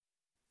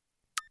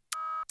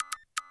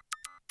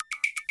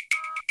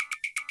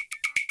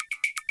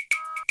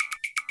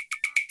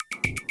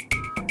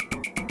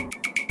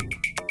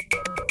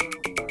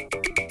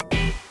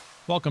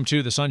Welcome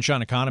to the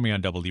Sunshine Economy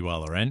on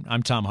WLRN.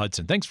 I'm Tom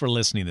Hudson. Thanks for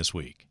listening this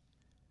week.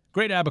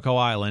 Great Abaco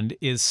Island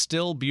is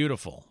still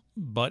beautiful,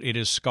 but it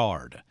is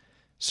scarred.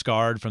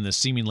 Scarred from the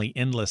seemingly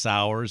endless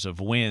hours of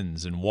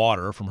winds and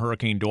water from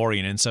Hurricane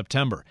Dorian in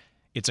September.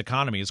 Its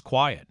economy is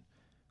quieted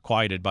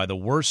by the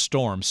worst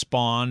storm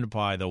spawned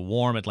by the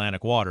warm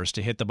Atlantic waters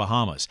to hit the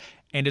Bahamas.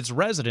 And its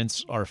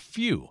residents are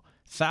few,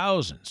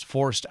 thousands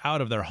forced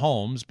out of their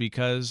homes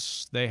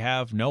because they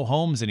have no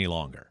homes any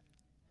longer.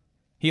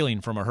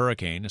 Healing from a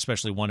hurricane,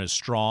 especially one as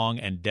strong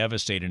and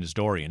devastating as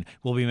Dorian,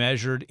 will be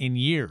measured in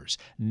years,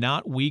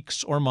 not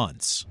weeks or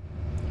months.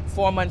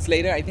 4 months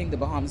later, I think the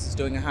Bahamas is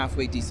doing a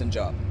halfway decent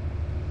job.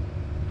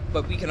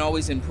 But we can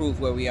always improve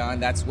where we are,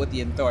 and that's what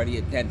the authority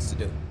intends to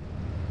do.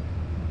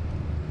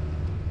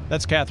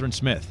 That's Catherine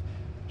Smith.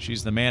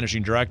 She's the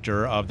managing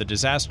director of the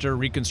Disaster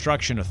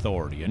Reconstruction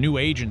Authority, a new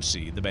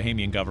agency the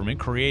Bahamian government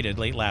created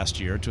late last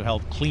year to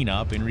help clean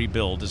up and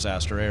rebuild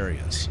disaster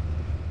areas.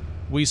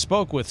 We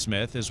spoke with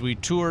Smith as we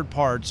toured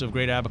parts of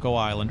Great Abaco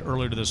Island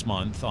earlier this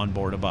month on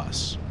board a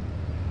bus.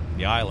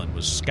 The island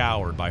was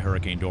scoured by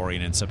Hurricane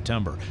Dorian in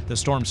September. The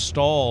storm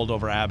stalled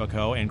over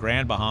Abaco and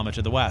Grand Bahama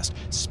to the west,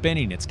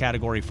 spinning its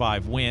Category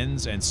 5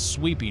 winds and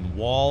sweeping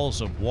walls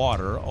of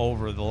water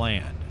over the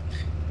land.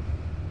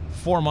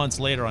 4 months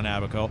later on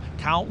Abaco,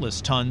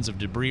 countless tons of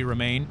debris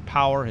remain,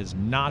 power has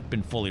not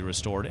been fully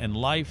restored, and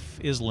life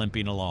is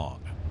limping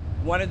along.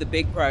 One of the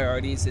big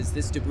priorities is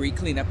this debris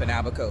cleanup in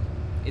Abaco.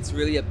 It's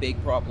really a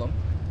big problem,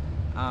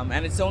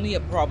 and it's only a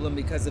problem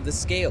because of the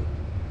scale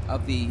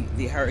of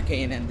the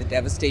hurricane and the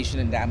devastation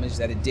and damage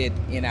that it did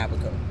in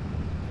Abaco.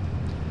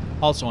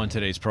 Also on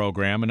today's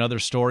program, another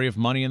story of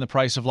money and the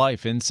price of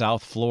life in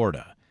South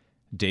Florida.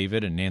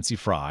 David and Nancy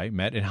Fry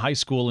met in high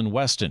school in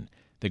Weston.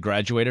 They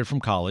graduated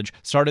from college,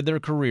 started their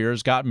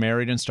careers, got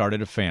married, and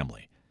started a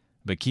family.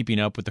 But keeping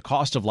up with the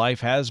cost of life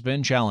has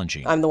been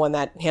challenging. I'm the one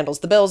that handles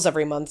the bills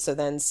every month, so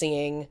then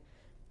seeing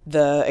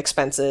the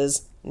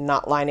expenses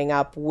not lining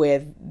up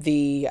with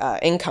the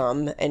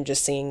income and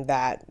just seeing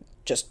that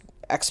just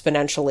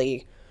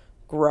exponentially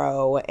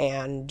grow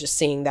and just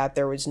seeing that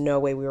there was no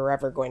way we were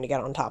ever going to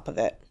get on top of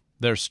it.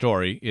 Their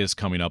story is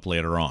coming up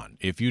later on.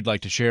 If you'd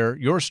like to share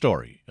your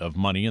story of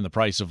money and the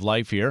price of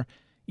life here,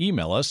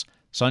 email us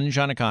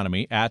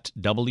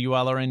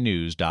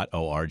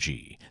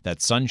sunshineeconomy@wlrnnews.org.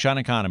 That's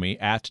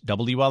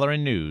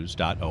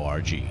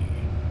sunshineeconomy@wlrnnews.org.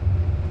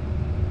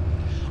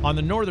 On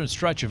the northern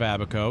stretch of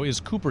Abaco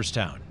is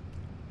Cooperstown.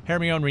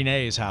 Hermione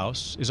Renee's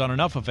house is on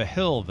enough of a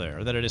hill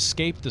there that it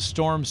escaped the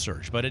storm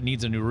surge, but it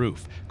needs a new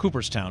roof.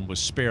 Cooperstown was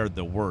spared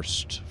the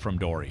worst from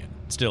Dorian.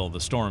 Still, the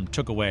storm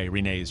took away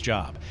Renee's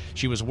job.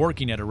 She was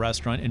working at a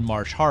restaurant in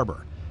Marsh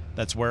Harbor.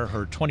 That's where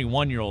her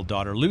 21-year-old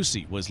daughter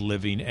Lucy was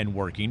living and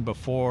working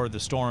before the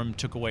storm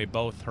took away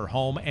both her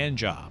home and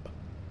job.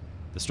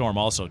 The storm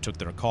also took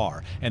their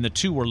car, and the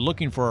two were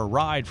looking for a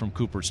ride from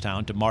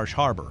Cooperstown to Marsh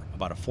Harbor,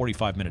 about a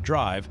 45-minute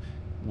drive,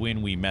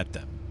 when we met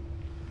them.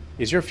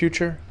 Is your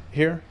future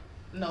here?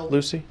 No.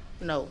 Lucy?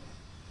 No.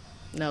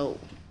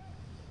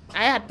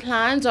 I had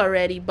plans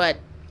already, but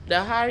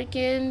the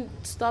hurricane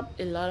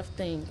stopped a lot of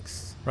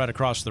things. Right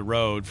across the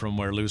road from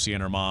where Lucy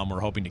and her mom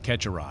were hoping to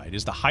catch a ride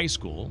is the high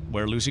school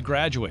where Lucy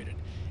graduated.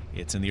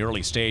 It's in the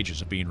early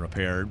stages of being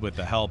repaired with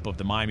the help of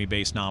the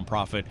Miami-based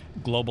nonprofit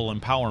Global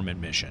Empowerment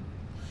Mission.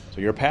 So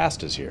your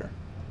past is here?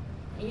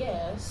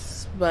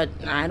 Yes, but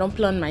I don't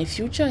plan my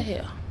future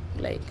here.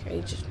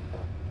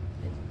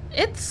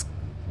 It's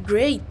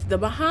great. The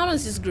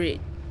Bahamas is great.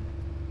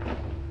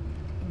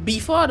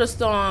 Before the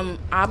storm,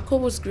 Abaco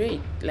was great.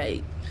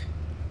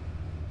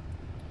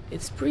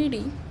 It's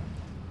pretty.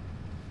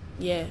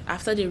 Yeah,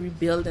 after they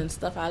rebuild and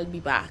stuff, I'll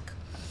be back.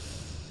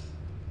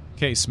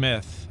 Kay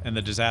Smith and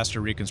the Disaster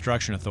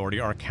Reconstruction Authority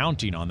are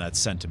counting on that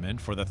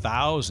sentiment for the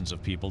thousands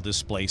of people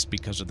displaced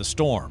because of the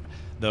storm,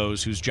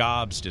 those whose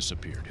jobs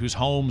disappeared, whose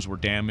homes were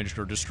damaged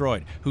or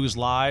destroyed, whose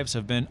lives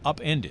have been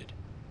upended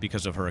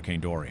because of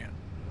Hurricane Dorian.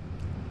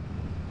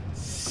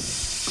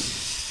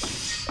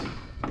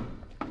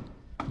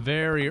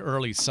 Very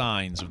early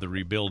signs of the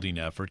rebuilding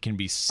effort can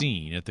be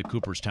seen at the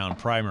Cooperstown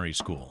Primary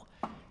School.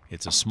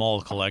 It's a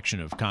small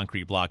collection of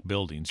concrete block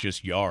buildings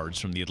just yards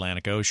from the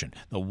Atlantic Ocean.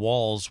 The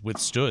walls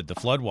withstood the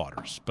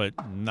floodwaters, but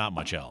not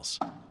much else.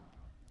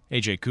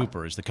 A.J.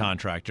 Cooper is the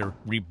contractor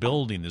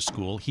rebuilding the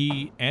school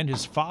he and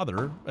his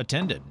father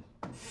attended.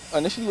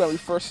 Initially, when we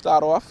first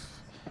start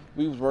off,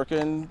 we was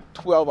working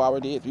 12-hour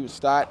days. We would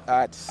start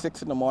at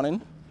 6 in the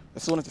morning,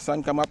 as soon as the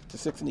sun come up, to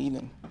 6 in the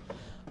evening.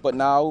 But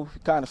now we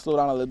kind of slow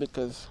down a little bit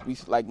because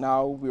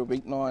we're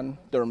waiting on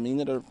the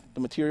remainder of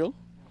the material.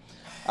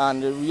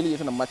 And there really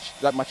isn't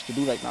that much to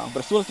do right now.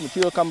 But as soon as the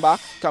material comes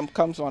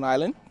on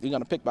island, we're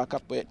going to pick back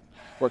up with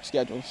work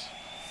schedules.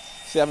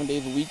 7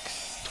 days a week,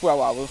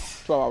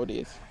 12-hour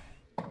days.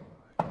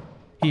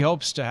 He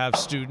hopes to have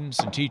students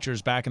and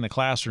teachers back in the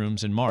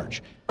classrooms in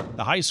March.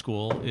 The high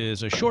school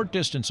is a short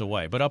distance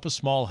away, but up a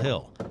small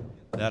hill.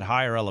 That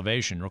higher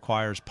elevation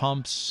requires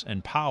pumps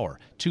and power,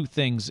 two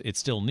things it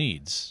still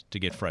needs to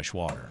get fresh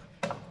water.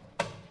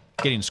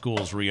 Getting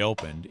schools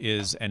reopened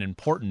is an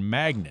important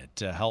magnet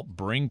to help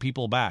bring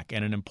people back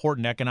and an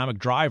important economic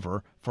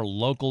driver for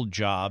local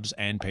jobs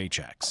and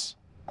paychecks.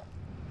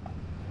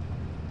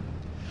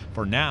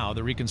 For now,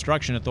 the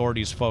Reconstruction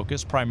Authority's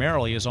focus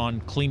primarily is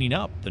on cleaning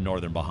up the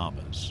northern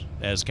Bahamas,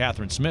 as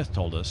Catherine Smith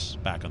told us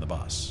back on the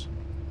bus.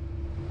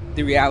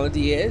 The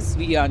reality is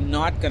we are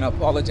not going to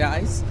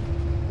apologize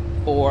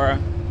for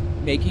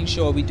making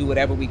sure we do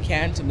whatever we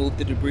can to move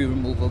the debris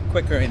removal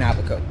quicker in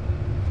Abaco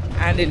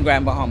and in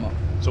Grand Bahama.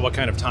 So what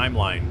kind of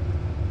timeline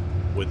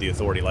would the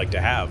authority like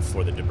to have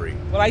for the debris?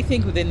 Well, I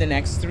think within the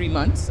next 3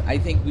 months, I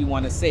think we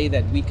want to say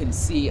that we can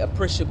see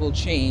appreciable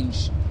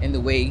change in the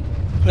way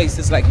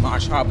places like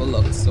Marsh Harbor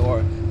looks,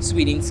 or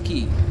Sweetings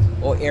Key,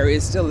 or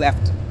areas still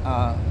left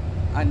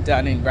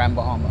undone in Grand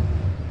Bahama.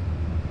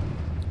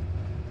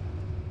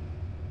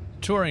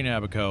 Touring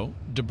Abaco,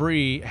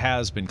 debris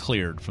has been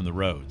cleared from the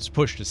roads,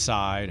 pushed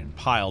aside and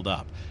piled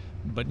up,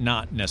 but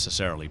not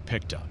necessarily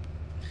picked up.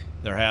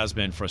 There has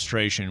been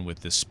frustration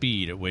with the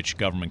speed at which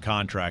government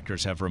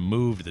contractors have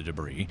removed the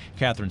debris.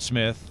 Catherine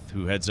Smith,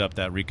 who heads up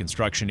that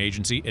reconstruction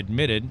agency,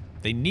 admitted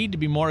they need to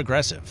be more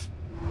aggressive.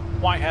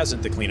 Why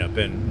hasn't the cleanup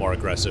been more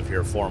aggressive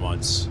here 4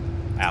 months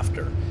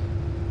after?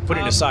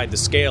 Putting aside the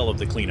scale of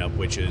the cleanup,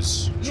 which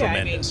is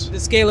tremendous. I mean, the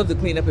scale of the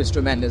cleanup is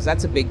tremendous.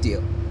 That's a big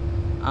deal.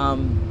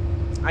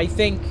 I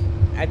think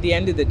at the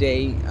end of the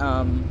day,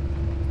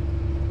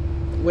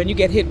 when you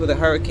get hit with a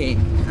hurricane,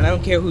 and I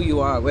don't care who you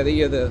are, whether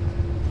you're the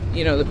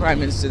Prime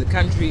Minister of the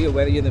country, or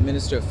whether you're the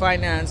Minister of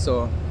Finance,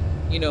 or,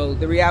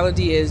 the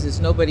reality is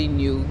nobody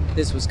knew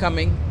this was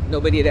coming.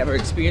 Nobody had ever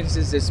experienced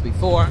this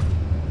before.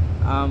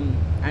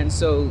 And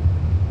so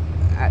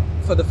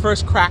for the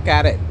first crack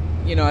at it,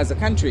 as a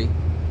country,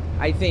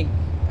 I think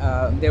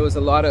there was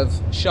a lot of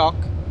shock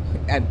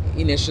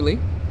initially.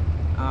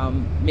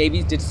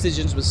 Maybe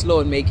decisions were slow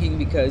in making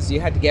because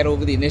you had to get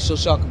over the initial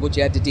shock of what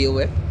you had to deal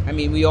with. I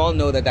mean, we all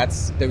know that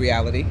that's the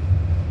reality.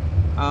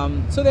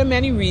 So there are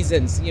many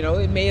reasons.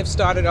 It may have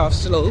started off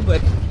slow,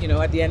 but,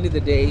 at the end of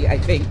the day, I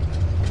think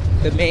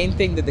the main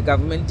thing that the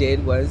government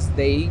did was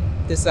they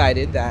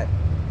decided that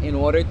in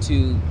order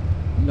to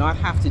not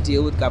have to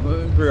deal with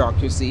government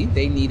bureaucracy,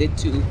 they needed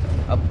to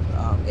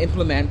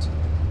implement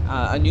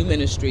a new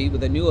ministry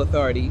with a new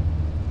authority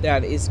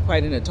that is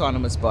quite an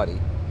autonomous body.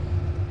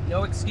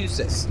 No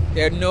excuses.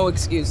 There are no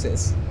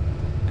excuses.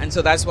 And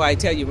so that's why I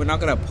tell you, we're not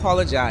going to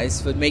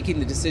apologize for making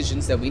the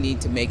decisions that we need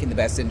to make in the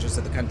best interest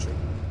of the country.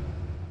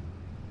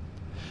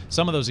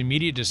 Some of those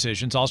immediate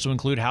decisions also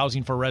include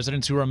housing for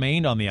residents who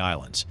remained on the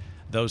islands,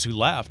 those who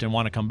left and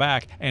want to come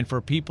back, and for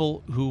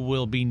people who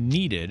will be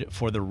needed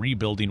for the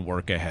rebuilding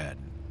work ahead.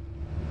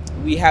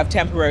 We have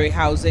temporary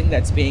housing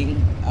that's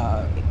being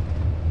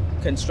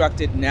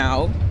constructed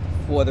now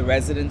for the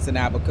residents in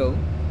Abaco.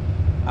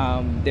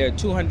 There are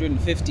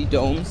 250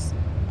 domes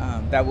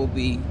that will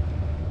be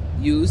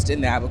used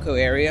in the Abaco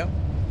area.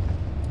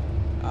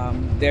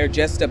 There are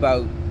just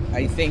about,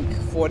 I think,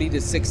 40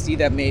 to 60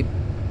 that may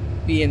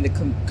be in the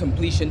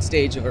completion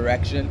stage of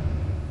erection.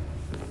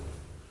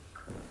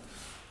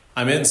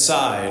 I'm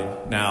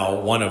inside now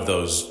one of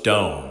those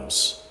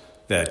domes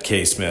that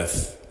Kay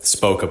Smith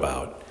spoke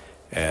about,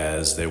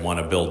 as they want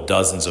to build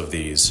dozens of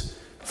these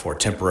for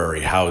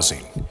temporary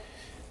housing.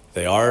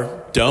 They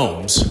are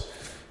domes,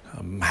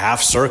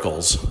 half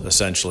circles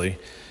essentially,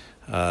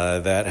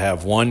 that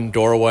have one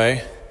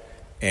doorway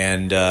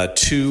and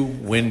two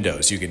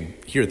windows. You can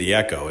hear the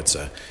echo. It's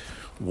a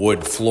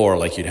wood floor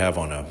like you'd have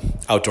on an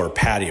outdoor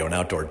patio, an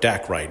outdoor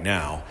deck right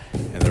now,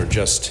 and they're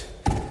just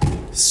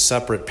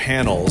separate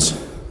panels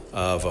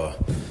of a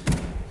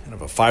kind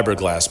of a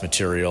fiberglass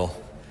material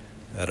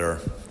that are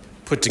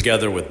put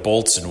together with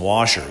bolts and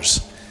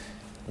washers.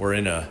 We're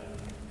in an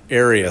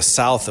area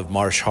south of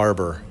Marsh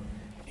Harbor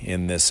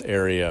in this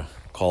area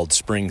called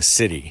Spring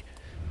City.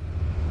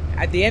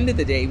 At the end of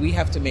the day, we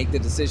have to make the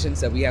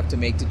decisions that we have to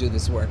make to do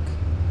this work.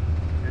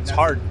 It's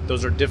hard.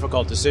 Those are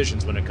difficult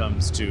decisions when it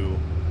comes to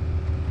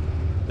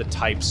the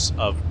types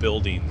of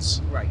buildings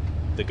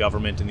the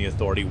government and the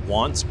authority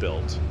wants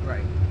built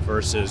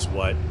versus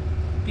what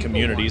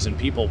communities and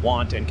people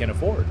want and can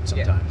afford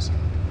sometimes. Yeah.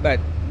 But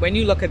when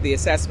you look at the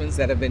assessments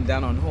that have been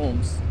done on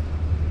homes,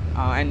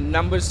 and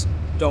numbers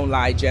don't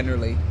lie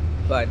generally,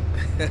 but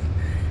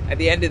at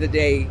the end of the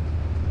day,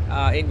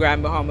 in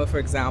Grand Bahama, for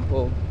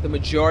example, the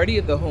majority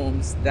of the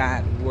homes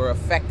that were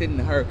affected in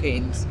the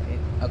hurricanes,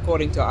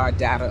 according to our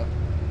data,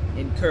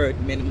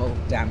 incurred minimal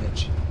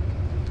damage.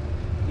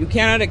 You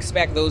cannot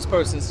expect those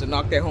persons to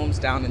knock their homes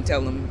down and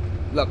tell them,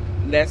 look,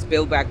 let's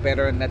build back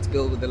better and let's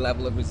build with a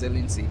level of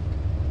resiliency.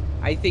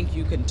 I think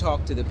you can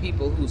talk to the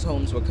people whose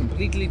homes were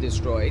completely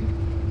destroyed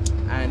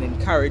and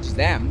encourage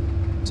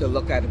them to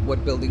look at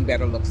what building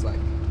better looks like.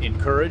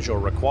 Encourage or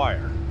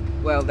require?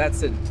 Well,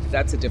 that's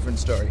a different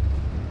story.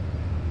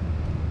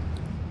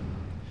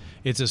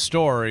 It's a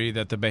story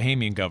that the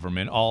Bahamian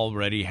government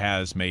already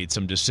has made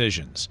some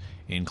decisions,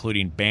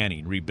 including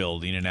banning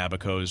rebuilding in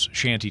Abaco's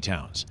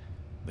shantytowns.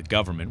 The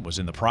government was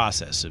in the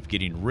process of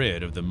getting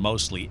rid of the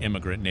mostly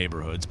immigrant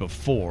neighborhoods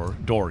before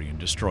Dorian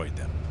destroyed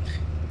them.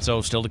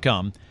 So, still to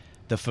come,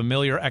 the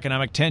familiar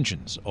economic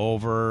tensions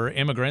over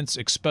immigrants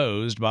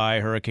exposed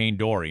by Hurricane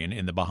Dorian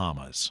in the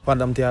Bahamas.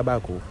 When I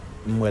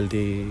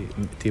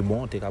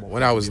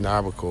was in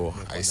Abaco,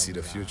 I see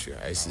the future.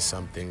 I see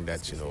something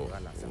that,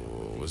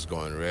 was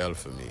going real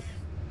for me.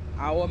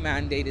 Our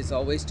mandate is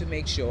always to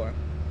make sure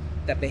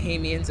that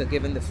Bahamians are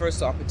given the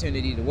first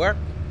opportunity to work,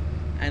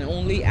 and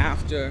only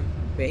after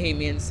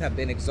Bahamians have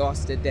been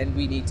exhausted, then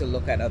we need to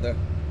look at other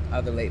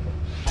labor.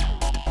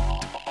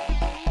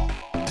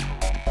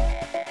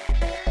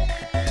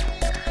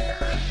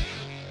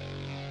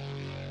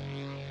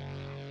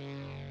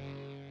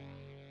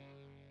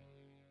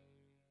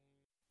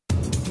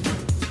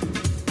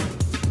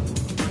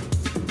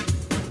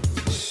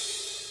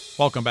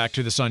 Welcome back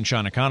to the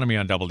Sunshine Economy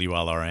on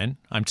WLRN.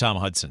 I'm Tom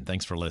Hudson.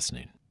 Thanks for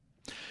listening.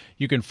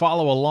 You can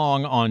follow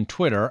along on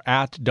Twitter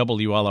at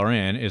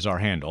WLRN is our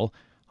handle.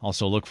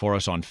 Also look for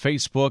us on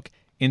Facebook,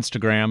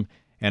 Instagram,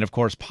 and of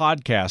course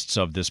podcasts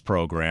of this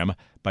program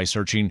by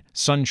searching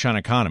Sunshine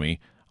Economy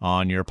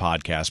on your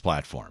podcast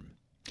platform.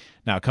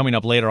 Now, coming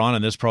up later on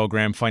in this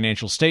program,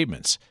 financial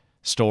statements,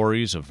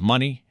 stories of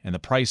money and the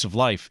price of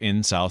life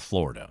in South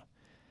Florida.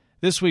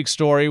 This week's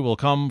story will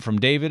come from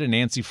David and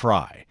Nancy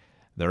Fry.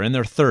 They're in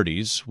their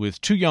 30s with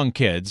 2 young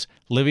kids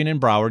living in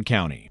Broward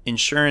County.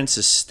 Insurance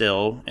is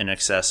still in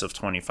excess of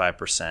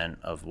 25%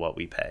 of what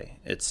we pay.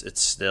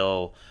 It's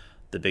still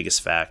the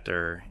biggest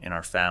factor in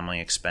our family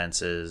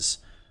expenses.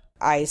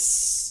 I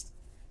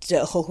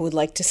still would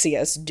like to see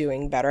us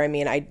doing better. I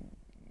mean,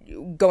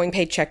 going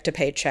paycheck to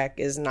paycheck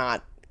is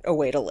not a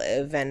way to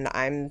live, and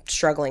I'm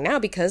struggling now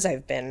because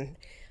I've been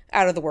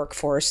out of the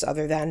workforce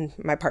other than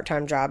my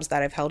part-time jobs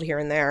that I've held here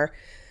and there.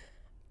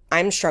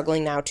 I'm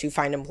struggling now to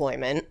find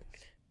employment.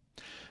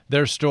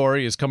 Their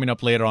story is coming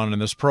up later on in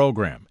this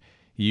program.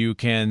 You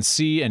can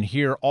see and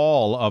hear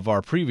all of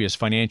our previous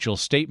financial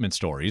statement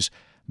stories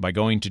by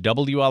going to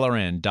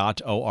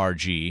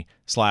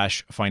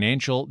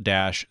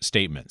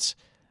WLRN.org/financial-statements.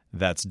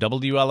 That's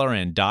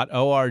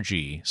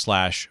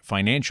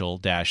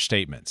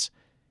WLRN.org/financial-statements.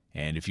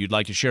 And if you'd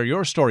like to share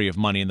your story of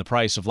money and the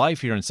price of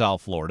life here in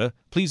South Florida,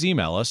 please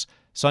email us,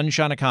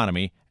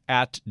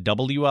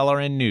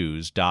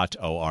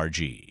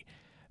 sunshineeconomy@WLRNnews.org.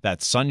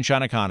 That's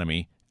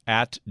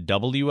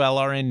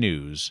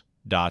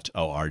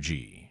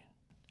sunshineeconomy@WLRNnews.org.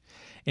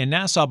 In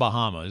Nassau,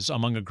 Bahamas,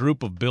 among a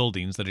group of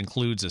buildings that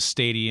includes a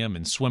stadium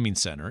and swimming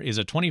center, is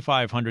a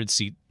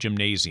 2,500-seat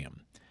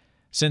gymnasium.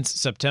 Since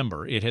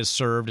September, it has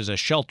served as a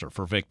shelter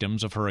for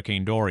victims of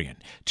Hurricane Dorian.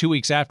 2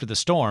 weeks after the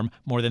storm,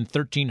 more than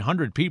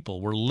 1,300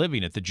 people were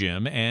living at the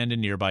gym and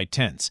in nearby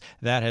tents.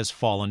 That has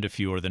fallen to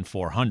fewer than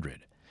 400.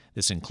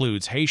 This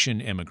includes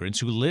Haitian immigrants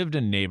who lived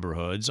in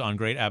neighborhoods on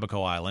Great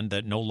Abaco Island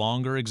that no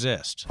longer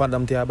exist. This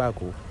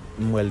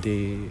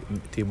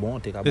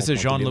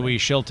is Jean-Louis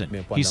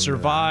Shilton. He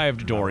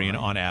survived Dorian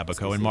on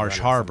Abaco in Marsh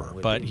Harbor,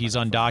 but he's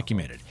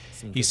undocumented.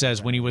 He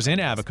says when he was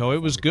in Abaco,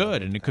 it was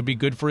good and it could be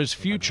good for his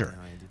future,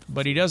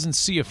 but he doesn't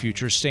see a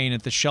future staying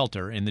at the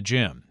shelter in the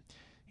gym.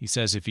 He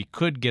says if he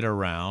could get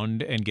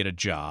around and get a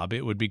job,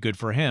 it would be good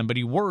for him, but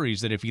he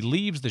worries that if he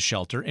leaves the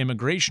shelter,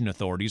 immigration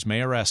authorities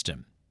may arrest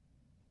him.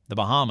 The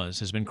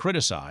Bahamas has been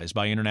criticized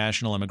by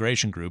international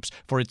immigration groups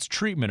for its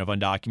treatment of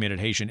undocumented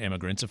Haitian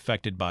immigrants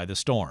affected by the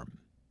storm.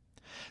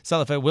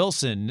 Salafet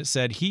Wilson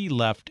said he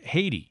left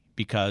Haiti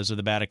because of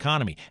the bad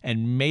economy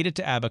and made it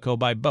to Abaco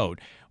by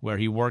boat, where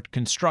he worked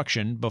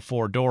construction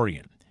before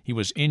Dorian. He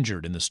was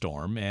injured in the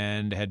storm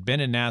and had been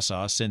in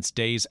Nassau since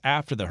days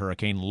after the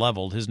hurricane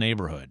leveled his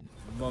neighborhood.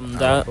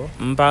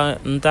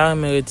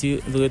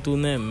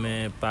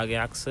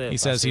 He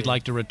says he'd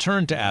like to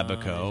return to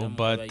Abaco,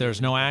 but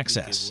there's no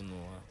access.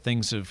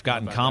 Things have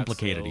gotten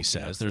complicated, he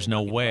says. There's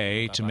no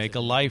way to make a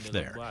life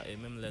there.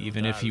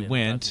 Even if he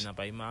went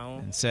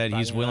and said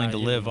he's willing to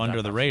live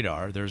under the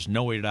radar, there's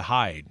no way to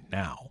hide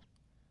now.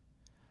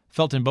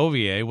 Felton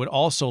Bouvier would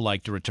also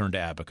like to return to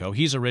Abaco.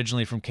 He's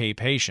originally from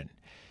Cape Haitian.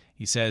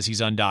 He says he's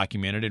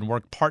undocumented and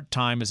worked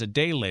part-time as a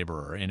day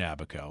laborer in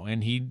Abaco,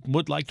 and he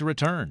would like to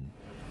return.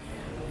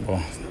 My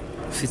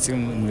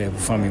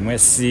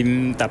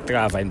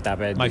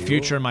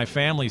future and my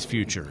family's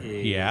future,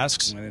 he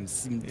asks.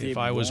 If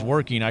I was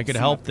working, I could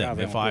help them.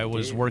 If I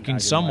was working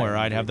somewhere,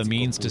 I'd have the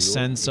means to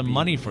send some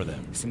money for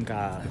them.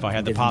 If I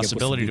had the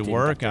possibility to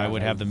work, I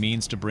would have the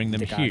means to bring them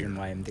here.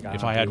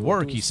 If I had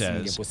work, he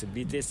says,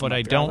 but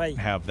I don't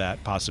have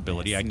that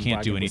possibility. I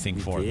can't do anything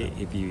for them.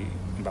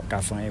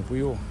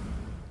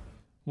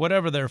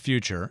 Whatever their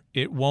future,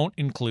 it won't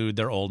include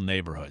their old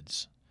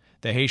neighborhoods.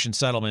 The Haitian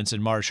settlements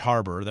in Marsh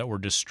Harbor that were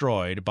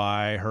destroyed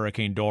by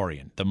Hurricane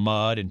Dorian, the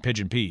mud and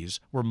pigeon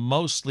peas, were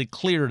mostly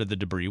cleared of the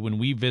debris when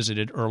we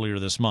visited earlier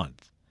this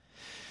month.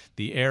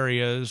 The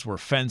areas were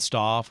fenced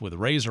off with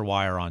razor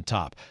wire on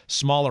top.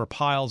 Smaller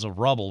piles of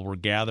rubble were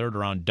gathered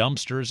around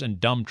dumpsters and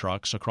dump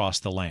trucks across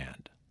the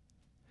land.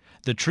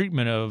 The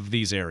treatment of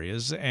these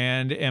areas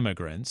and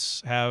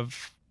immigrants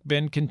have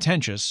been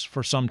contentious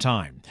for some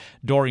time.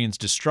 Dorian's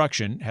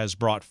destruction has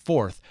brought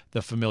forth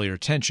the familiar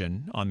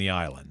tension on the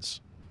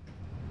islands.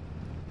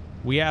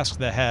 We asked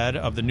the head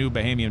of the new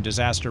Bahamian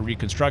Disaster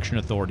Reconstruction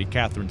Authority,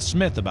 Catherine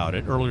Smith, about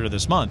it earlier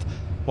this month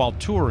while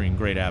touring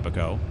Great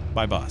Abaco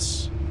by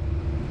bus.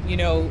 You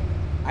know,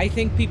 I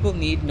think people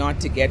need not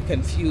to get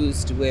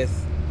confused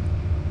with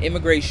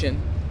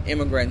immigration,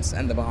 immigrants,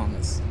 and the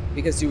Bahamas.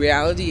 Because the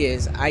reality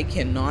is, I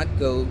cannot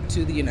go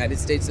to the United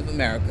States of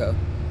America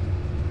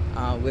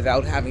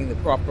without having the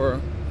proper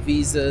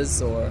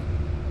visas or,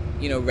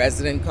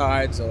 resident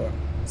cards or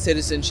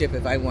citizenship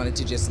if I wanted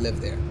to just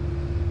live there.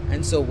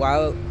 And so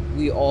while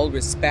we all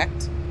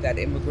respect that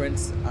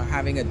immigrants are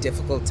having a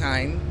difficult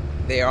time,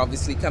 they are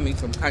obviously coming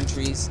from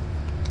countries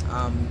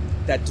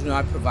that do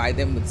not provide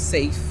them with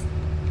safe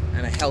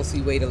and a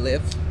healthy way to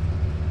live.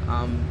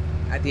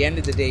 At the end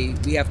of the day,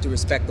 we have to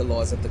respect the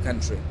laws of the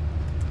country.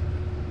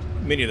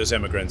 Many of those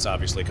immigrants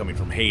obviously coming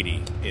from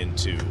Haiti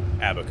into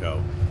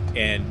Abaco.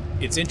 And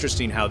it's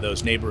interesting how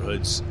those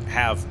neighborhoods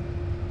have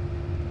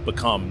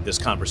become this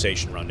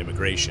conversation around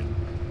immigration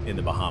in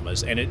the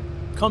Bahamas. And it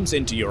comes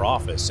into your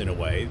office in a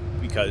way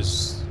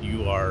because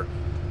you are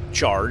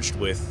charged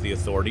with the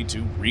authority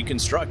to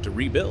reconstruct, to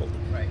rebuild.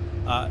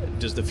 Right.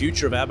 Does the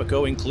future of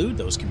Abaco include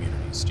those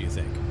communities, do you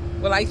think?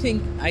 Well, I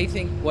think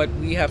what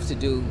we have to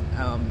do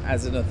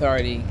as an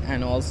authority,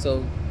 and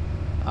also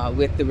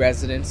with the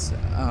residents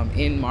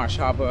in Marsh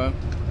Harbor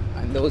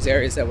and those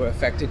areas that were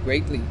affected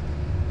greatly,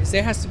 is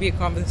there has to be a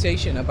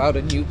conversation about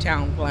a new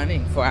town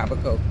planning for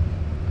Abaco.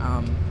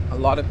 A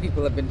lot of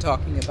people have been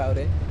talking about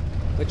it,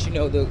 but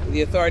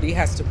the authority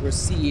has to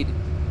proceed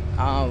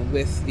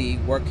with the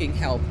working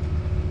help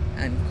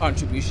and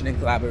contribution and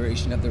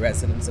collaboration of the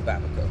residents of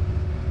Abaco.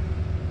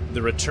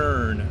 The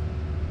return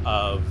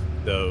of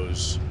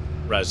those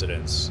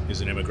residents is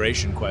an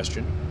immigration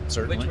question,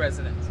 certainly. Which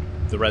residents?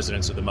 The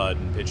residents of the Mud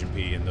and Pigeon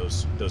Pea and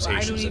those Haitians.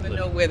 I don't even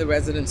know where the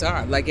residents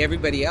are. Like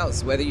everybody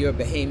else, whether you're a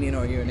Bahamian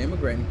or you're an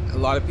immigrant, a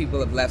lot of people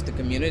have left the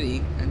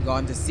community and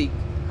gone to seek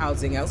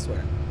housing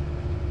elsewhere.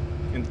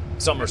 And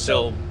some are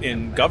still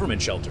in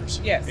government shelters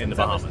in the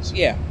Bahamas.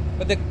 Yeah,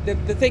 but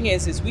the thing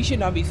is we should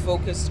not be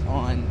focused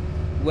on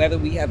whether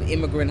we have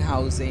immigrant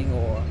housing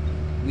or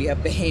we have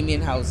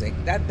Bahamian housing.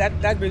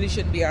 That really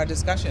shouldn't be our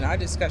discussion. Our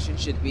discussion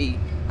should be,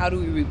 how do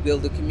we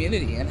rebuild the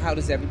community and how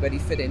does everybody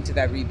fit into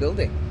that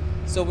rebuilding?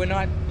 So we're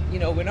not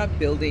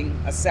building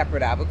a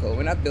separate Abaco.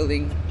 We're not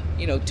building,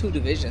 two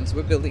divisions.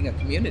 We're building a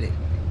community.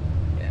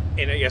 Yeah.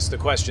 And I guess the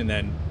question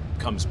then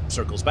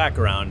circles back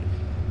around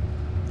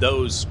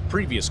those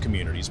previous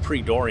communities,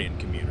 pre-Dorian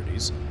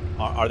communities.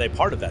 Are they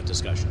part of that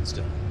discussion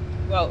still?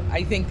 Well,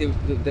 I think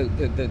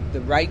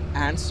the right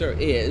answer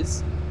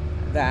is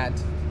that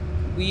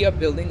we are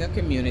building a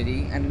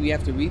community, and we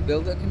have to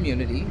rebuild a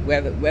community,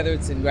 whether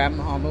it's in Grand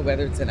Bahama,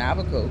 whether it's in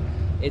Abaco.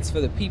 It's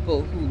for the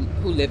people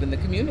who live in the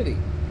community.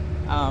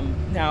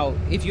 Now,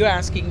 if you're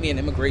asking me an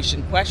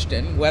immigration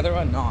question, whether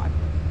or not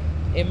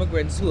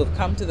immigrants who have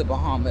come to the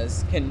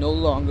Bahamas can no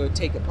longer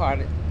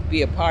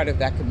be a part of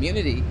that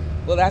community,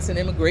 well, that's an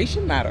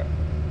immigration matter.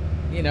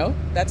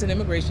 That's an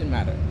immigration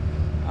matter.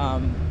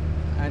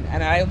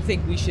 And I don't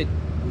think we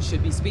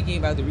should be speaking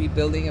about the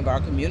rebuilding of our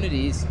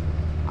communities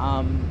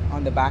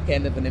on the back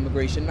end of an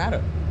immigration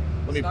matter.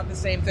 It's not the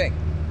same thing.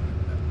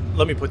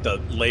 Let me put the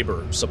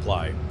labor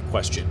supply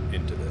question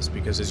into this,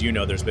 because as you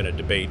know, there's been a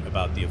debate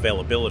about the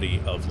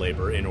availability of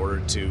labor in order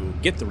to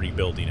get the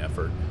rebuilding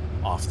effort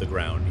off the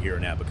ground here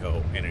in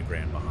Abaco and in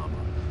Grand Bahama.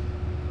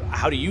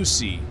 How do you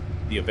see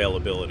the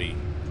availability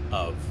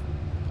of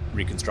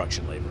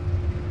reconstruction labor?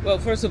 Well,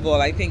 first of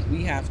all, I think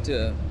we have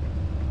to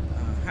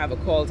have a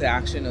call to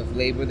action of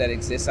labor that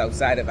exists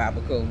outside of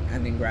Abaco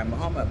and in Grand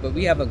Bahama. But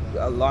we have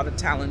a lot of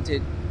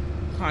talented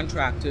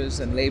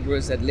contractors and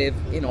laborers that live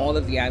in all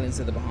of the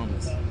islands of the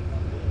Bahamas.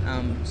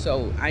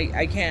 So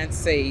I can't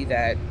say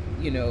that,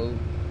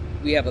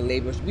 we have a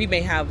labor. We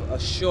may have a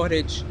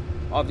shortage,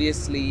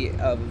 obviously,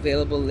 of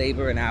available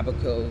labor in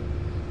Abaco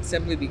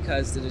simply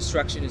because the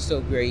destruction is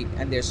so great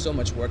and there's so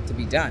much work to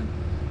be done.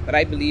 But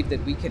I believe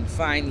that we can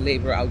find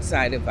labor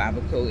outside of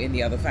Abaco in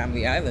the other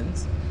family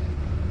islands.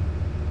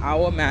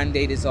 Our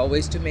mandate is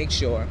always to make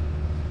sure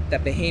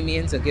that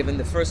Bahamians are given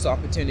the first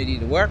opportunity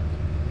to work,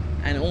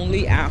 and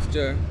only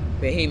after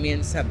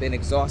Bahamians have been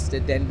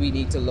exhausted, then we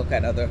need to look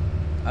at other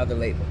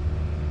labor.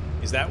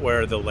 Is that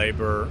where the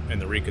labor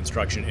and the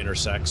reconstruction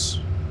intersects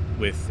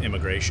with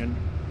immigration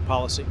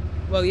policy?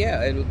 Well,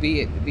 yeah, it would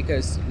be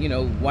because,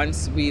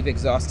 once we've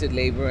exhausted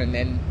labor, and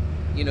then,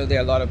 there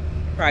are a lot of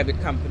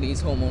private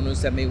companies,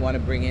 homeowners that may want to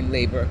bring in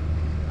labor.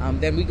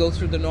 Then we go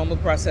through the normal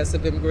process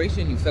of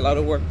immigration. You fill out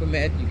a work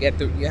permit,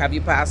 you have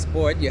your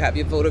passport, you have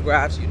your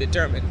photographs, you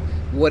determine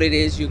what it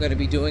is you're going to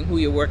be doing, who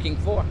you're working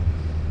for.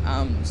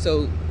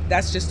 So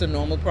that's just a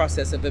normal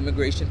process of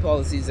immigration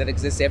policies that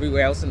exists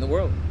everywhere else in the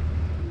world.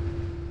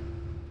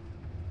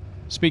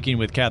 Speaking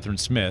with Catherine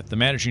Smith, the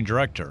managing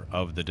director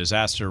of the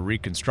Disaster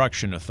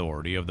Reconstruction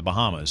Authority of the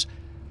Bahamas,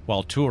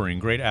 while touring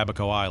Great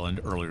Abaco Island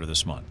earlier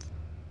this month.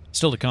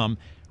 Still to come,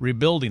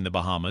 rebuilding the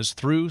Bahamas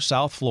through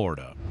South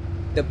Florida.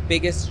 The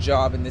biggest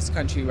job in this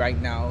country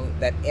right now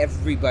that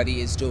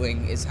everybody is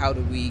doing is how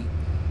do we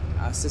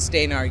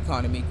sustain our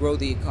economy, grow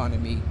the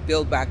economy,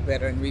 build back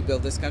better, and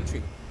rebuild this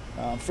country.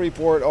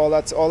 Freeport, all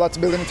that's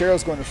building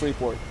materials going to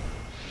Freeport.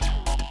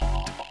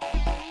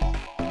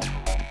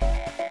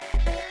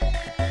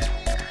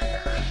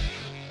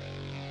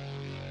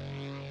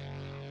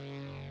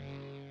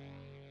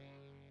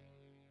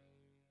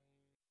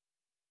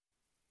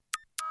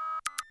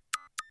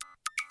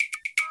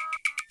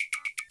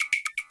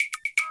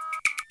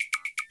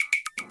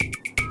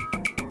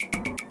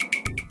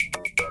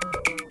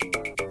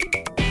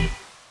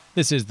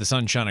 This is the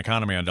Sunshine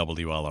Economy on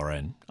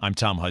WLRN. I'm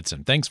Tom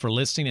Hudson. Thanks for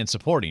listening and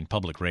supporting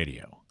public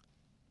radio.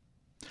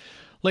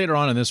 Later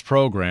on in this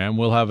program,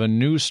 we'll have a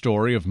news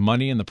story of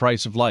money and the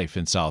price of life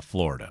in South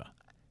Florida.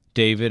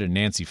 David and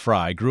Nancy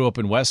Fry grew up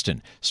in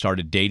Weston,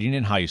 started dating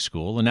in high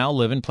school, and now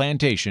live in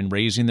Plantation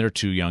raising their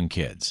 2 young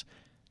kids.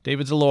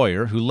 David's a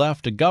lawyer who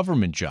left a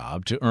government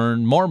job to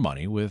earn more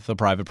money with a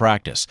private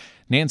practice.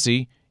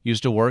 Nancy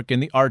used to work in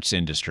the arts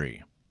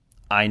industry.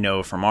 I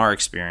know from our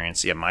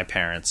experience, my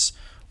parents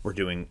were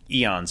doing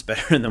eons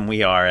better than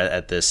we are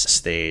at this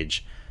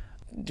stage.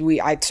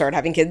 I started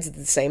having kids at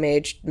the same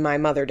age my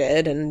mother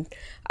did, and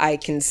I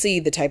can see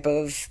the type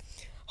of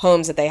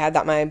homes that they had,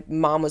 that my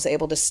mom was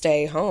able to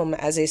stay home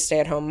as a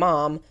stay-at-home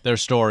mom. Their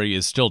story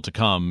is still to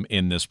come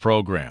in this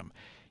program.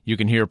 You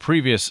can hear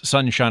previous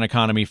Sunshine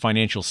Economy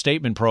financial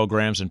statement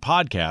programs and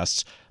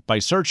podcasts by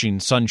searching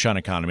Sunshine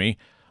Economy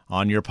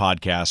on your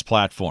podcast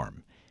platform.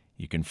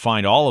 You can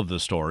find all of the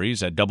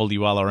stories at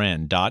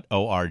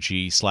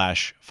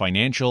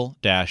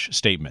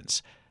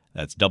WLRN.org/financial-statements.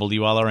 That's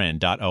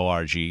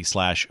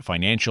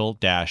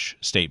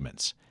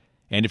WLRN.org/financial-statements.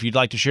 And if you'd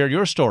like to share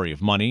your story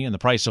of money and the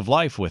price of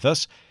life with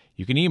us,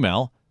 you can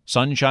email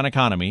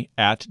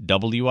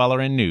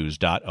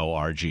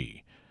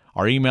sunshineeconomy@WLRNnews.org.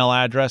 Our email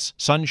address,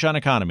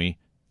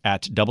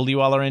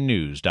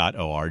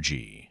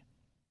 sunshineeconomy@WLRNnews.org.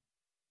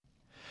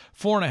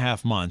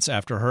 4.5 months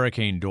after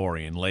Hurricane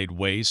Dorian laid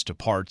waste to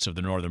parts of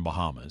the northern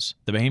Bahamas,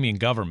 the Bahamian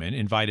government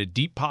invited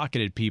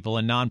deep-pocketed people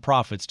and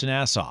nonprofits to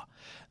Nassau.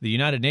 The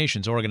United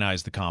Nations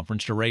organized the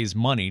conference to raise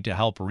money to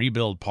help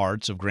rebuild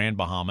parts of Grand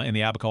Bahama and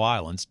the Abaco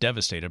Islands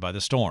devastated by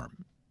the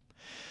storm.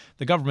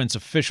 The government's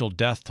official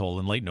death toll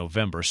in late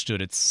November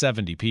stood at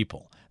 70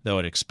 people, though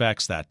it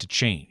expects that to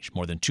change.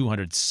 More than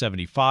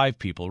 275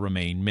 people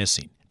remain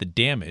missing. The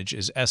damage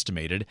is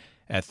estimated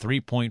at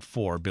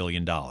 $3.4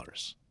 billion.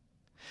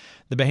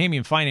 The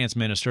Bahamian finance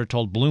minister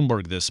told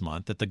Bloomberg this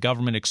month that the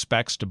government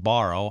expects to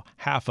borrow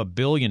 $500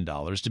 million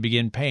to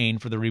begin paying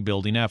for the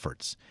rebuilding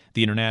efforts.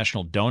 The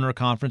International Donor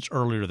Conference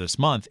earlier this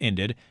month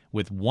ended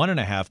with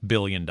 $1.5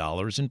 billion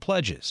in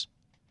pledges.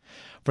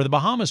 For the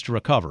Bahamas to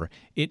recover,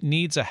 it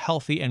needs a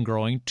healthy and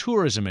growing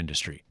tourism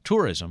industry.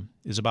 Tourism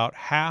is about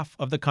half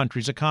of the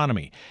country's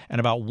economy, and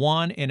about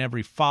 1 in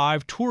every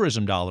 5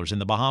 tourism dollars in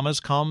the Bahamas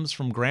comes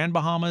from Grand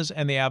Bahamas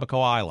and the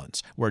Abaco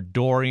Islands, where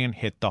Dorian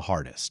hit the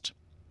hardest.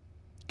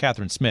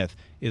 Catherine Smith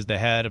is the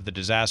head of the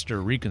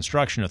Disaster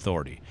Reconstruction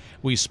Authority.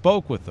 We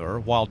spoke with her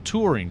while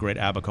touring Great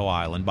Abaco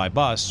Island by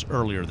bus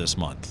earlier this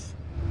month.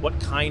 What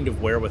kind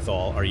of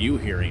wherewithal are you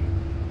hearing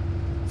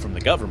from the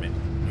government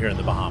here in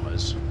the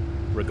Bahamas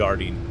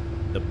regarding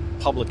the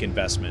public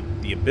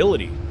investment, the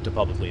ability to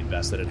publicly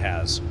invest that it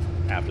has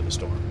after the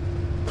storm?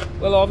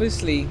 Well,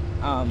 obviously,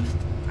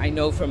 I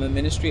know from a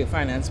Ministry of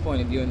Finance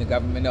point of view in the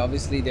government,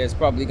 obviously there's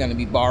probably going to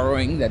be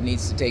borrowing that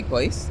needs to take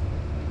place.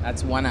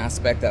 That's one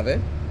aspect of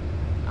it.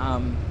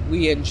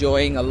 We're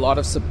enjoying a lot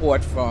of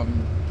support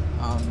from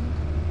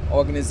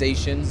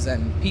organizations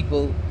and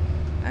people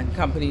and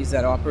companies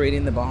that operate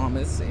in the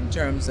Bahamas in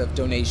terms of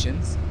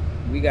donations.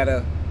 We got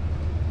to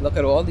look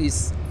at all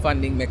these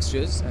funding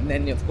mixtures. And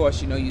then, of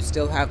course, you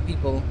still have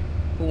people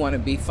who want to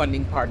be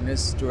funding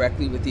partners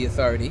directly with the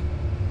authority.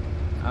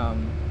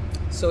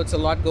 So it's a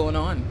lot going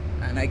on.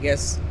 And I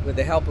guess with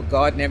the help of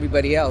God and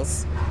everybody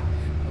else,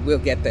 we'll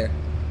get there.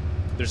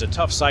 There's a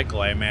tough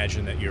cycle, I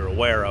imagine, that you're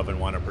aware of and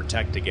want to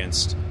protect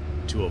against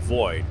to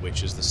avoid,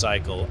 which is the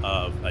cycle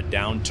of a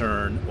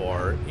downturn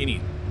or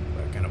any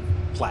kind of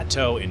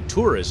plateau in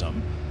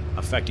tourism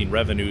affecting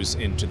revenues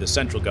into the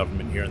central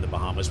government here in the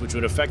Bahamas, which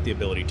would affect the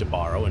ability to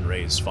borrow and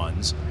raise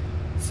funds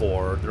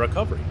for the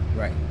recovery.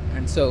 Right.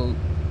 And so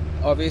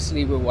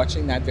obviously we're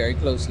watching that very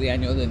closely. I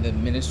know that the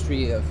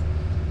Ministry of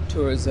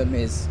Tourism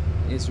is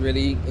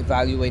really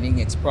evaluating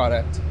its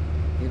product,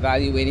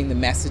 evaluating the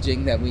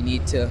messaging that we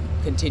need to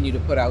continue to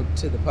put out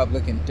to the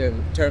public in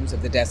terms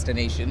of the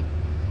destination.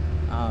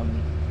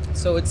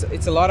 So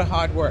it's a lot of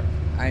hard work.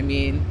 I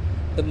mean,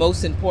 the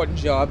most important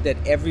job that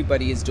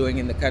everybody is doing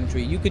in the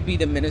country. You could be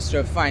the Minister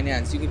of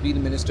Finance, you could be the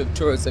Minister of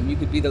Tourism, you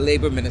could be the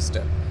Labor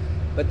Minister.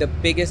 But the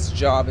biggest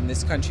job in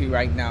this country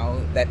right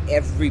now that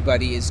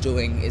everybody is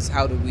doing is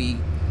how do we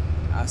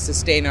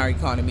sustain our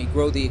economy,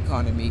 grow the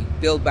economy,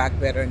 build back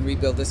better, and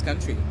rebuild this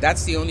country.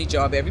 That's the only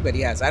job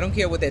everybody has. I don't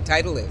care what their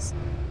title is.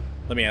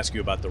 Let me ask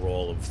you about the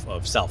role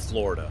of South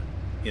Florida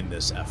in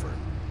this effort.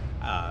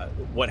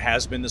 What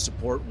has been the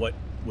support? What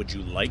would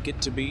you like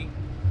it to be?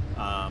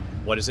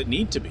 What does it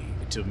need to be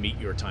to meet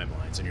your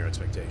timelines and your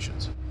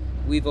expectations?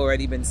 we've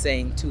already been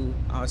saying to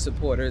our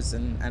supporters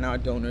and our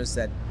donors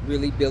that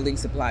really building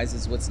supplies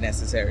is what's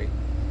necessary.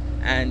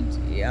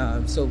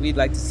 And so we'd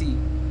like to see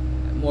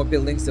more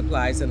building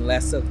supplies and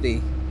less of the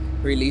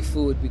relief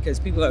food, because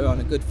people are on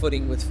a good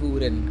footing with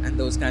food and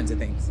those kinds of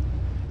things.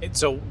 And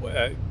so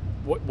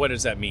what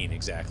does that mean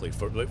exactly?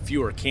 For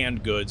fewer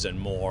canned goods and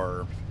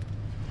more?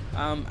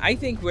 I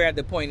think we're at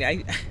the point,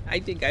 I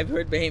think I've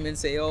heard Bahamians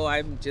say, oh,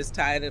 I'm just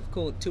tired of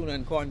tuna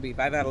and corned beef.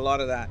 I've had a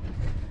lot of that.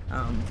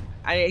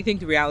 I think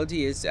the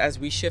reality is, as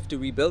we shift to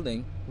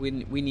rebuilding, we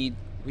need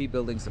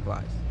rebuilding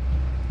supplies.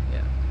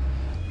 Yeah.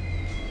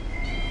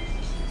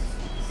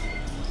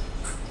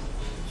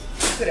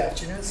 Good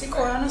afternoon,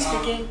 Corona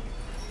speaking.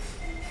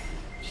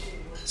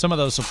 Some of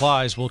those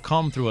supplies will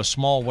come through a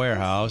small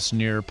warehouse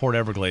near Port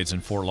Everglades in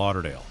Fort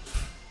Lauderdale.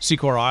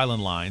 Secor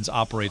Island Lines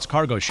operates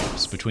cargo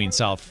ships between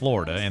South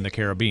Florida and the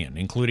Caribbean,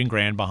 including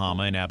Grand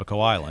Bahama and Abaco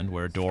Island,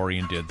 where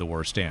Dorian did the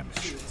worst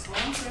damage.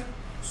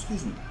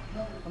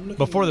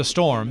 Before the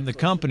storm, the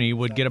company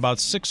would get about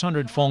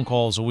 600 phone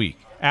calls a week.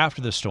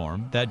 After the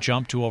storm, that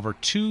jumped to over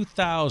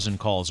 2,000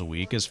 calls a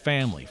week as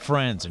family,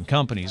 friends, and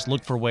companies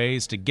looked for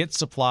ways to get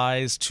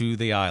supplies to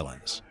the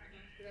islands.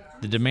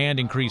 The demand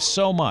increased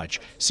so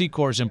much,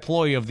 Secor's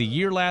Employee of the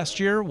Year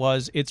last year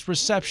was its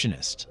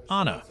receptionist,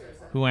 Anna,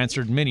 who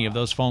answered many of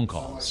those phone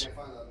calls.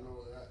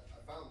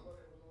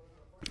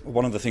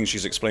 One of the things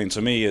she's explained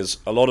to me is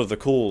a lot of the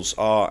calls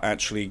are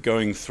actually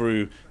going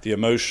through the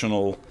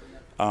emotional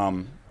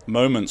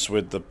moments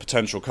with the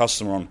potential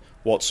customer on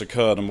what's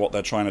occurred and what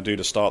they're trying to do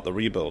to start the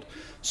rebuild.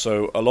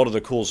 So a lot of the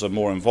calls are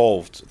more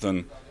involved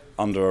than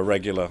under a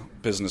regular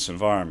business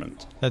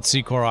environment. That's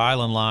Secor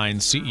Island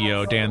Lines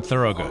CEO Dan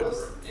Thorogood.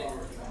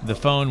 The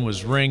phone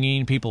was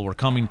ringing. People were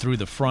coming through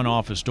the front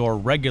office door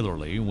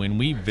regularly when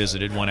we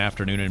visited one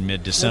afternoon in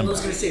mid-December.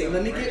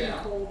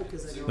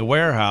 The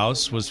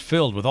warehouse was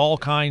filled with all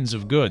kinds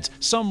of goods,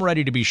 some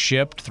ready to be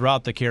shipped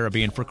throughout the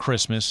Caribbean for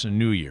Christmas and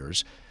New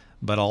Year's,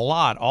 but a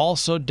lot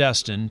also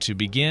destined to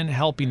begin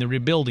helping the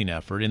rebuilding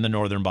effort in the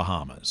northern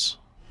Bahamas.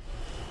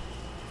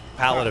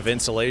 Pallet of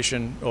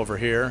insulation over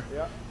here.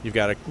 Yeah. You've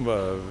got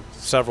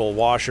several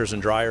washers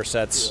and dryer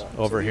sets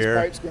over here.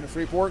 Pipes going to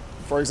Freeport,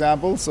 for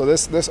example. So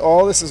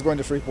all this is going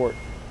to Freeport.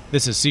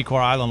 This is Secor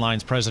Island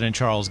Lines President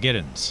Charles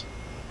Giddens.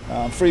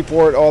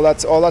 Freeport, all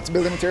that's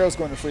building materials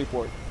going to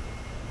Freeport.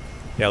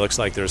 Yeah, it looks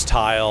like there's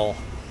tile.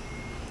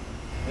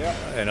 Yeah.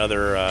 And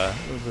other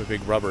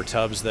big rubber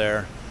tubs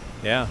there.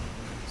 Yeah.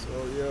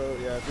 So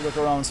yeah, if you look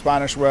around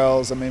Spanish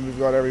Wells, I mean, we've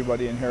got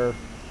everybody in here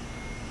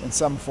in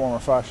some form or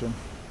fashion.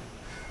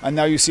 And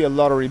now you see a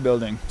lot of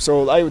rebuilding.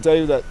 So I would tell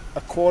you that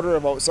a quarter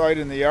of outside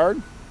in the yard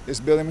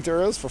is building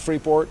materials for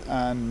Freeport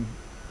and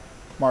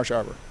Marsh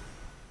Harbor.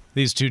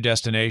 These two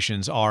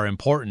destinations are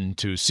important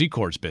to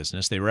Secor's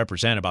business. They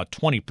represent about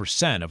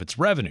 20% of its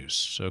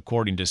revenues,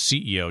 according to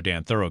CEO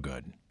Dan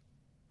Thorogood.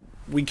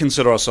 We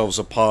consider ourselves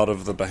a part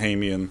of the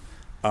Bahamian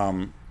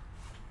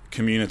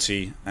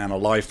community and a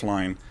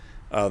lifeline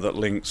that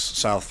links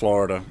South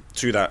Florida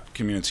to that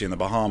community in the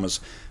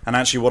Bahamas. And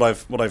actually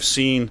what I've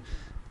seen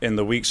in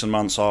the weeks and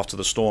months after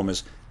the storm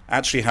is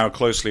actually how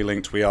closely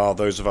linked we are,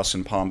 those of us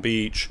in Palm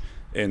Beach,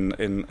 in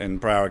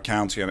Broward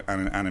County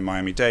and in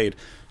Miami-Dade,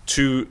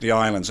 to the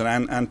islands,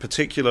 and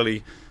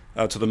particularly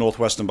to the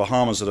northwestern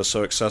Bahamas that are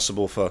so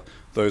accessible for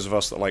those of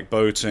us that like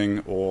boating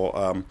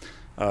or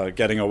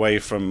getting away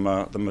from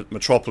the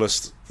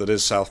metropolis that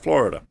is South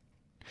Florida.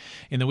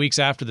 In the weeks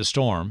after the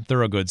storm,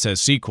 Thorogood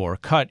says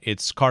Secor cut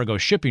its cargo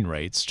shipping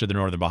rates to the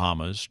northern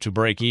Bahamas to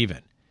break even.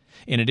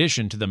 In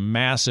addition to the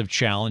massive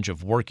challenge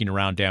of working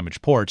around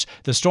damaged ports,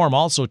 the storm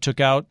also took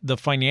out the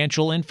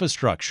financial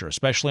infrastructure,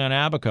 especially on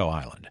Abaco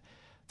Island.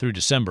 Through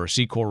December,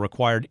 Secor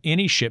required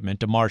any shipment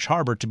to Marsh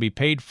Harbor to be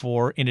paid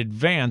for in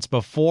advance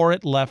before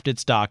it left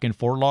its dock in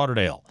Fort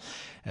Lauderdale.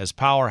 As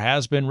power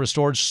has been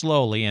restored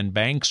slowly and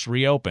banks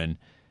reopen,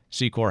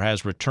 Secor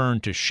has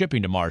returned to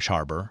shipping to Marsh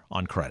Harbor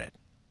on credit.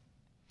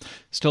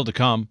 Still to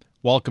come,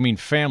 welcoming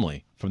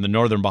family from the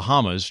northern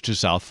Bahamas to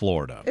South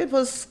Florida. It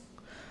was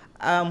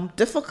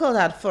difficult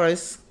at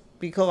first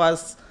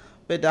because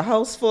with the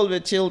house full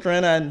with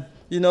children and,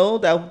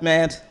 that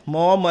meant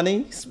more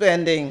money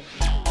spending.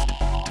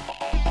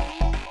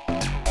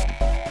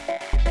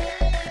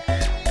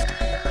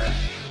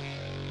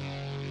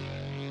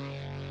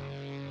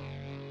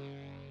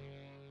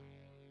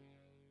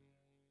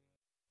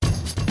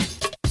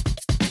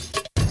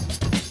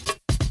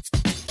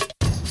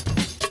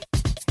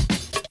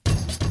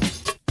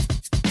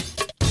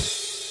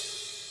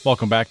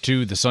 Welcome back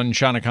to The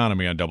Sunshine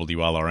Economy on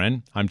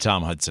WLRN. I'm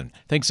Tom Hudson.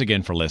 Thanks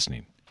again for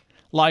listening.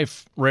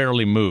 Life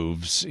rarely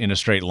moves in a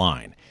straight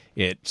line.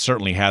 It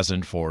certainly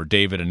hasn't for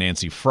David and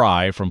Nancy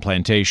Fry from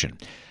Plantation.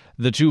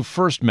 The two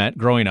first met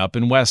growing up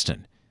in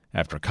Weston.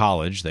 After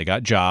college, they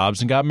got jobs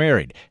and got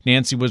married.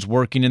 Nancy was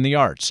working in the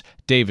arts.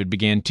 David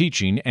began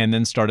teaching and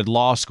then started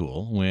law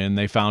school when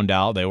they found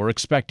out they were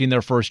expecting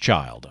their first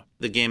child.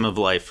 The game of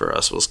life for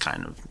us was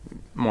kind of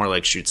more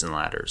like chutes and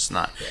ladders.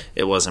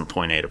 It wasn't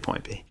point A to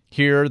point B.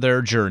 Hear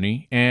their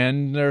journey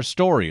and their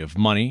story of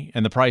money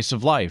and the price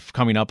of life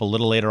coming up a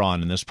little later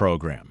on in this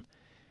program.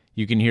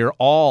 You can hear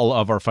all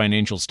of our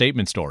financial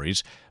statement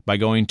stories by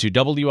going to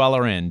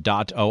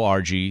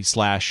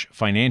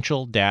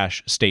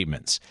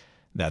wlrn.org/financial-statements.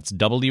 That's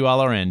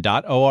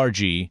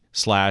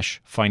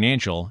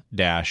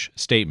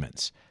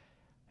wlrn.org/financial-statements.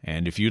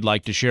 And if you'd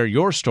like to share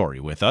your story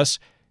with us,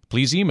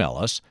 please email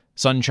us,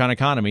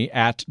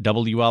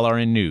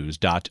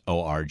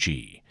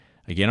 sunshineeconomy@wlrnnews.org.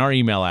 Again, our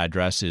email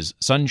address is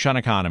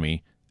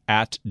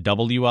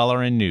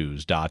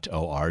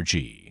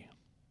sunshineeconomy@wlrnnews.org.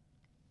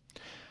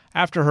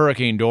 After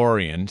Hurricane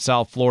Dorian,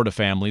 South Florida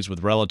families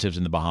with relatives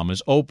in the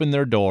Bahamas opened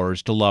their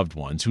doors to loved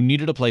ones who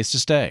needed a place to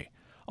stay.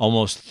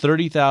 Almost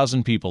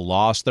 30,000 people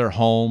lost their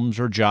homes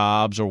or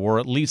jobs or were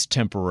at least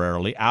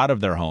temporarily out of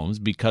their homes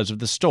because of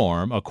the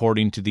storm,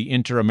 according to the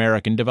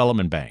Inter-American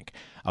Development Bank.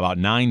 About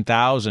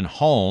 9,000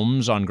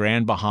 homes on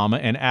Grand Bahama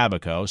and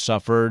Abaco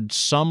suffered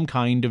some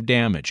kind of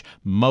damage.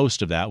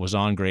 Most of that was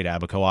on Great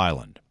Abaco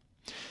Island.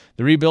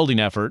 The rebuilding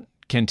effort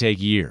can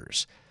take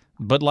years.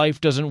 But life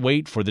doesn't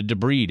wait for the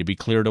debris to be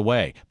cleared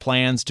away,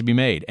 plans to be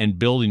made, and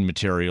building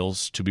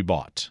materials to be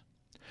bought.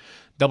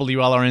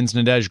 WLRN's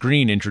Nadege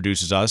Green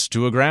introduces us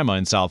to a grandma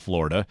in South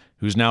Florida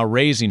who's now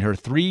raising her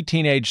 3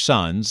 teenage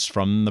sons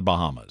from the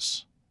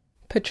Bahamas.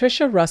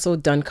 Patricia Russell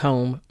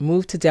Duncombe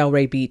moved to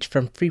Delray Beach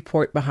from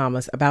Freeport,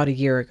 Bahamas about a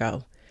year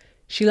ago.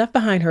 She left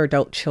behind her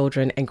adult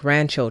children and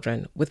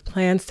grandchildren with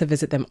plans to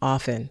visit them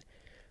often.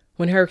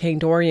 When Hurricane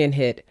Dorian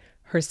hit,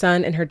 her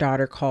son and her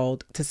daughter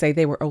called to say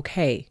they were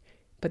okay,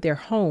 but their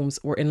homes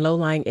were in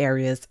low-lying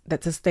areas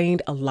that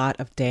sustained a lot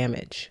of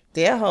damage.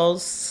 Their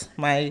house,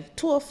 my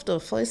 2 of the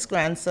first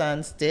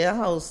grandsons, their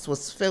house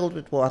was filled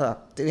with water.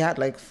 They had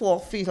like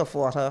 4 feet of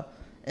water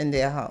in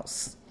their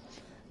house.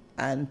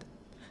 And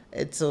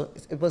it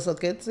was a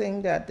good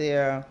thing that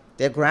their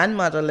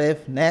grandmother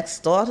lived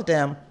next door to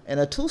them in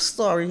a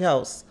 2-story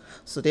house.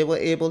 So they were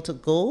able to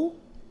go,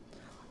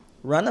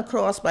 run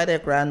across by their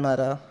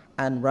grandmother,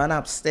 and run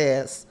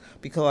upstairs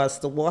because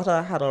the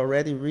water had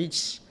already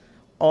reached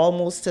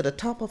almost to the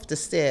top of the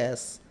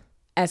stairs.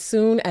 As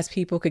soon as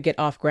people could get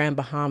off Grand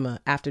Bahama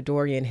after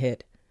Dorian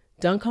hit,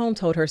 Duncombe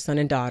told her son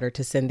and daughter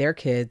to send their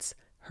kids,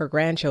 her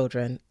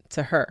grandchildren,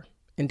 to her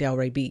in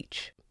Delray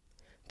Beach.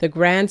 The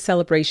Grand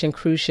Celebration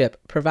cruise ship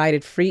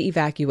provided free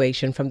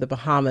evacuation from the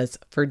Bahamas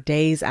for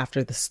days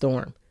after the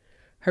storm.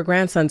 Her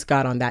grandsons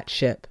got on that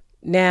ship.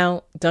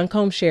 Now,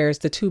 Duncombe shares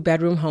the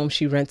 2-bedroom home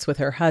she rents with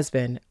her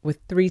husband with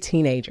 3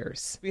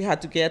 teenagers. We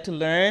had to get to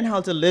learn how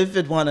to live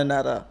with one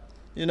another,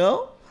 you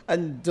know?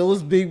 And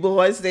those big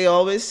boys, they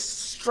always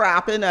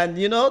strapping and,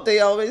 they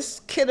always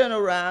kidding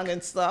around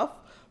and stuff.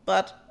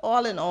 But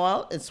all in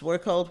all, it's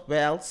worked out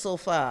well so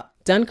far.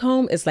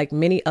 Duncombe is like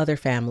many other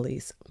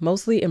families,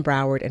 mostly in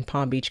Broward and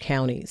Palm Beach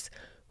counties,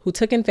 who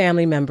took in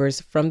family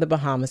members from the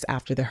Bahamas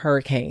after the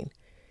hurricane.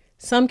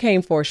 Some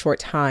came for a short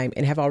time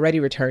and have already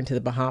returned to the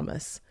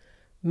Bahamas.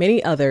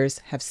 Many others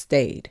have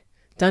stayed.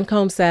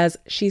 Duncombe says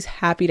she's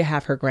happy to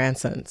have her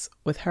grandsons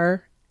with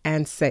her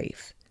and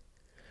safe.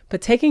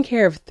 But taking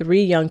care of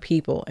 3 young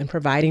people and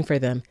providing for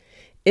them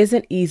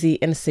isn't easy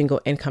in a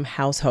single-income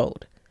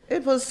household.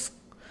 It was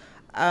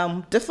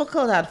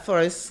difficult at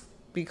first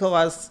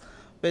because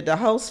with the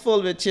house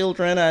full with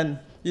children and,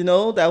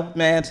 that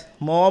meant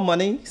more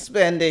money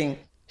spending.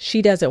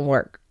 She doesn't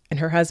work, and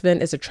her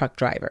husband is a truck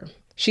driver.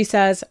 She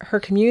says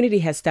her community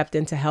has stepped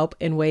in to help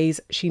in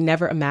ways she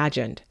never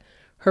imagined.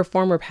 Her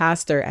former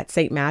pastor at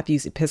St.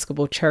 Matthew's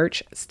Episcopal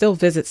Church still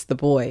visits the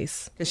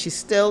boys. She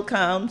still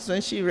comes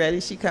when she's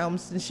ready. She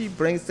comes and she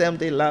brings them,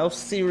 they love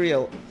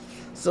cereal.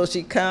 So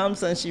she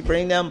comes and she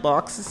brings them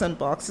boxes and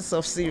boxes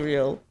of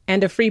cereal.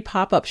 And a free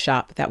pop-up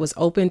shop that was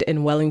opened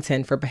in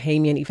Wellington for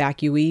Bahamian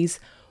evacuees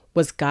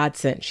was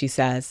godsend, she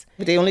says.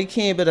 They only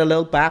came with a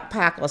little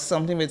backpack or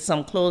something with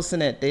some clothes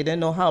in it. They didn't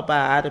know how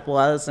bad it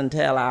was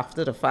until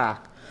after the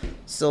fact.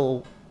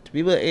 So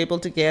we were able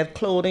to get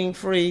clothing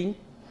free,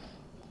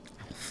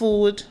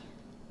 food,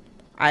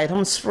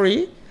 items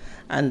free,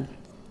 and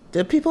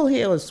the people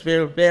here was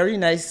very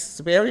nice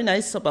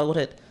about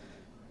it.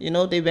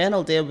 They went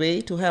out their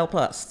way to help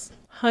us.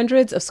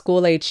 Hundreds of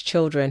school-aged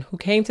children who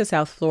came to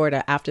South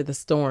Florida after the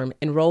storm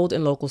enrolled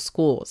in local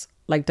schools,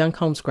 like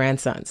Duncombe's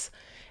grandsons,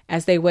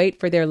 as they wait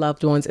for their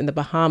loved ones in the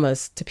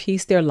Bahamas to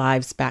piece their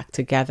lives back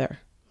together.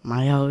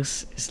 My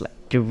house is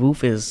like the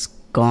roof is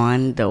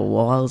gone, the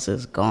walls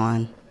is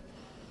gone,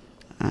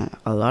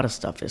 a lot of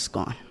stuff is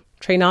gone.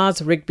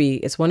 Traynaz Rigby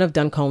is one of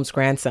Duncombe's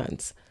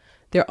grandsons.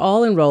 They're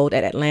all enrolled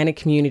at Atlantic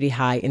Community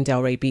High in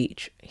Delray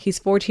Beach. He's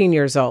 14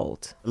 years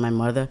old. My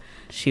mother,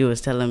 she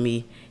was telling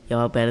me,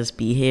 y'all better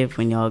behave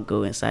when y'all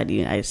go inside the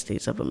United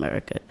States of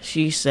America.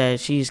 She said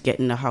she's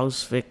getting the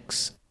house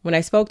fixed. When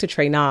I spoke to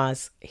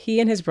Traynaz,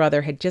 he and his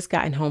brother had just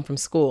gotten home from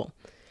school.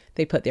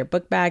 They put their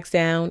book bags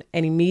down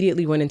and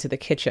immediately went into the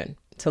kitchen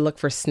to look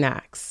for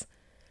snacks.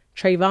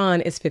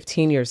 Trayvon is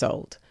 15 years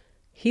old.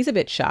 He's a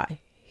bit shy.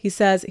 He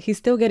says he's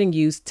still getting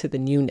used to the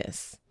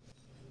newness.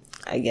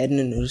 I getting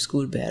to know the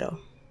school better,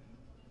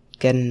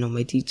 getting to know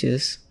my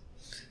teachers,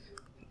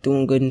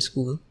 doing good in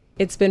school.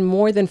 It's been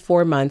more than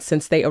 4 months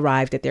since they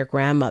arrived at their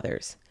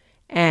grandmother's,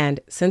 and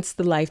since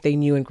the life they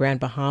knew in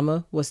Grand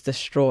Bahama was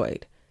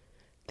destroyed.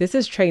 This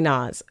is Trey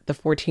Naz, the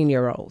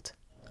 14-year-old.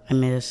 I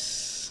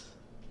miss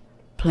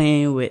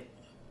playing with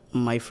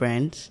my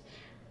friends.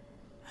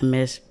 I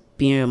miss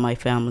being with my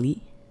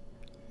family,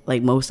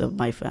 like most of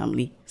my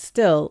family.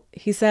 Still,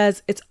 he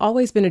says it's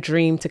always been a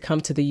dream to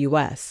come to the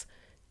U.S.,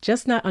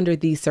 just not under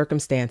these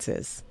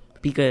circumstances.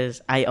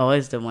 Because I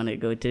always want to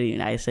go to the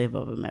United States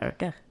of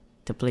America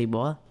to play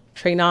ball.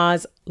 Trey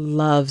Naz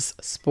loves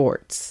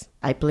sports.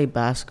 I play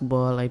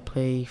basketball. I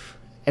play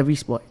every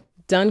sport.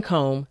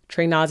 Duncombe,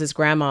 Trey Naz's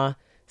grandma,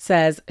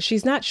 says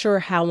she's not sure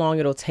how long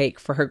it'll take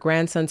for her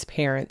grandson's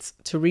parents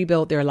to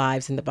rebuild their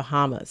lives in the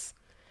Bahamas.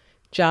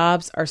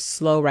 Jobs are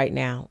slow right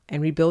now,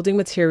 and rebuilding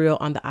material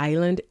on the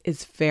island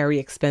is very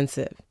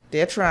expensive.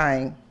 They're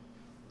trying.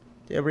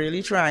 They're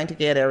really trying to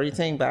get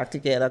everything back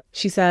together.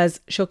 She says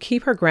she'll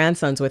keep her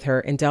grandsons with her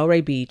in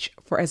Delray Beach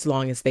for as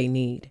long as they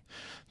need.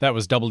 That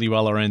was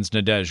WLRN's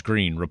Nadej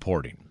Green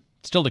reporting.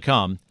 Still to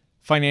come,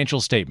 financial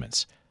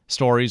statements,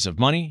 stories of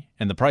money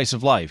and the price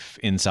of life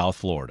in South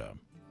Florida.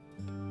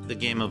 The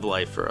game of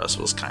life for us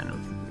was kind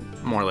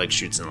of more like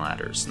chutes and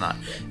ladders.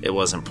 It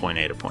wasn't point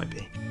A to point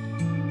B.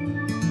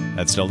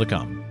 That's still to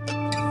come.